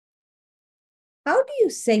How do you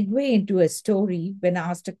segue into a story when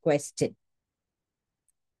asked a question,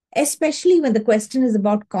 especially when the question is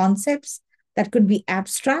about concepts that could be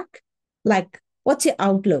abstract, like what's your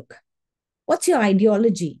outlook? What's your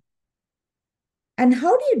ideology? And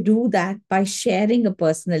how do you do that by sharing a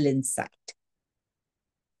personal insight?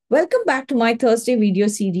 Welcome back to my Thursday video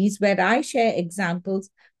series where I share examples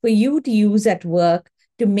for you to use at work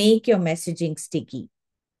to make your messaging sticky.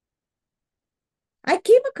 I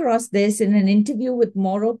came across this in an interview with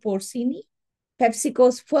Mauro Porcini,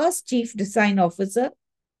 PepsiCo's first chief design officer,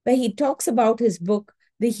 where he talks about his book,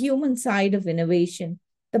 The Human Side of Innovation,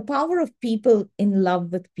 the power of people in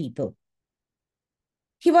love with people.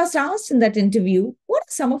 He was asked in that interview, what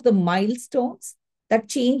are some of the milestones that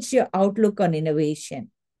changed your outlook on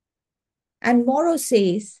innovation? And Mauro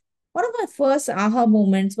says, one of my first aha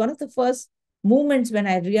moments, one of the first moments when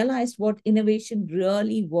I realized what innovation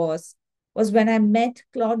really was when I met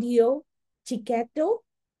Claudio Cicchetto.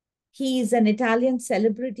 He is an Italian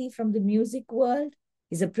celebrity from the music world.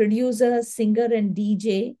 He's a producer, singer, and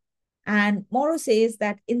DJ. And Mauro says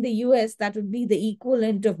that in the US, that would be the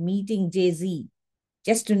equivalent of meeting Jay-Z,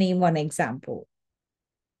 just to name one example.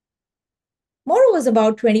 Mauro was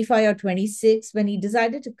about 25 or 26 when he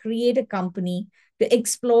decided to create a company to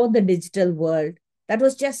explore the digital world that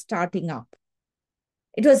was just starting up.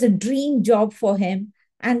 It was a dream job for him.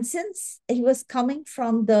 And since he was coming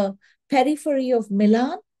from the periphery of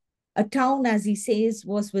Milan, a town, as he says,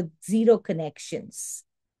 was with zero connections.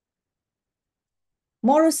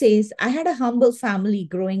 Mauro says, I had a humble family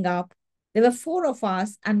growing up. There were four of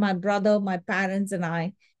us, and my brother, my parents, and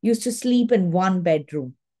I used to sleep in one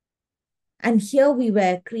bedroom. And here we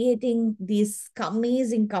were creating this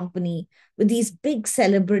amazing company with these big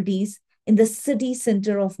celebrities in the city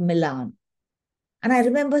center of Milan. And I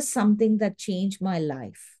remember something that changed my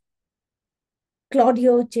life.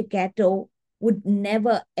 Claudio Cicchetto would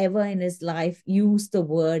never, ever in his life use the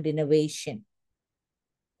word innovation.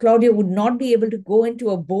 Claudio would not be able to go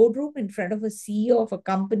into a boardroom in front of a CEO of a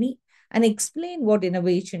company and explain what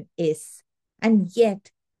innovation is. And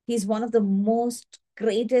yet, he's one of the most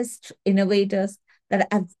greatest innovators that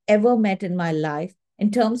I've ever met in my life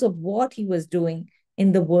in terms of what he was doing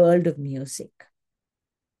in the world of music.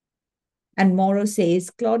 And Mauro says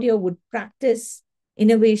Claudio would practice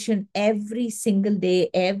innovation every single day,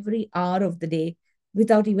 every hour of the day,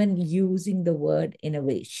 without even using the word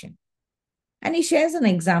innovation. And he shares an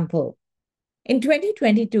example. In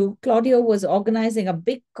 2022, Claudio was organizing a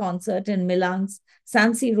big concert in Milan's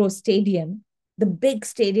San Siro Stadium, the big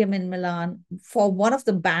stadium in Milan, for one of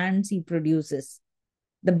the bands he produces.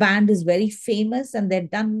 The band is very famous and they've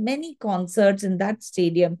done many concerts in that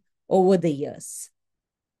stadium over the years.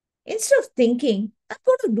 Instead of thinking, I'm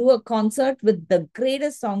going to do a concert with the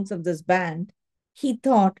greatest songs of this band, he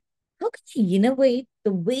thought, how can we innovate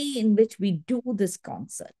the way in which we do this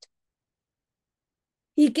concert?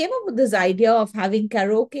 He came up with this idea of having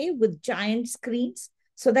karaoke with giant screens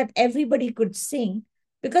so that everybody could sing,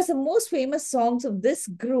 because the most famous songs of this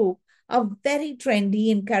group are very trendy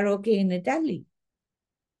in karaoke in Italy.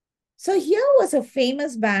 So here was a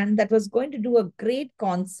famous band that was going to do a great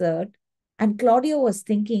concert, and Claudio was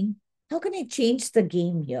thinking, how can I change the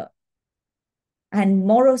game here? And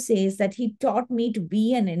Mauro says that he taught me to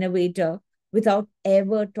be an innovator without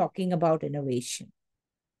ever talking about innovation.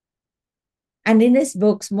 And in his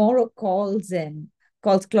books, Mauro calls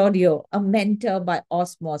Claudio a mentor by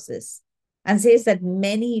osmosis, and says that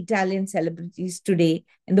many Italian celebrities today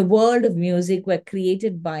in the world of music were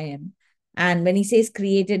created by him. And when he says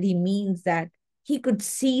created, he means that he could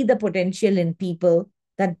see the potential in people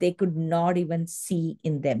that they could not even see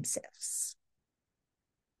in themselves.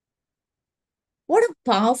 What a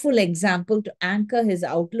powerful example to anchor his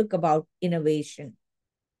outlook about innovation.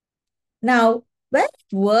 Now, where at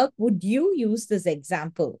work would you use this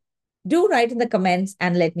example? Do write in the comments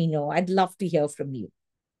and let me know. I'd love to hear from you.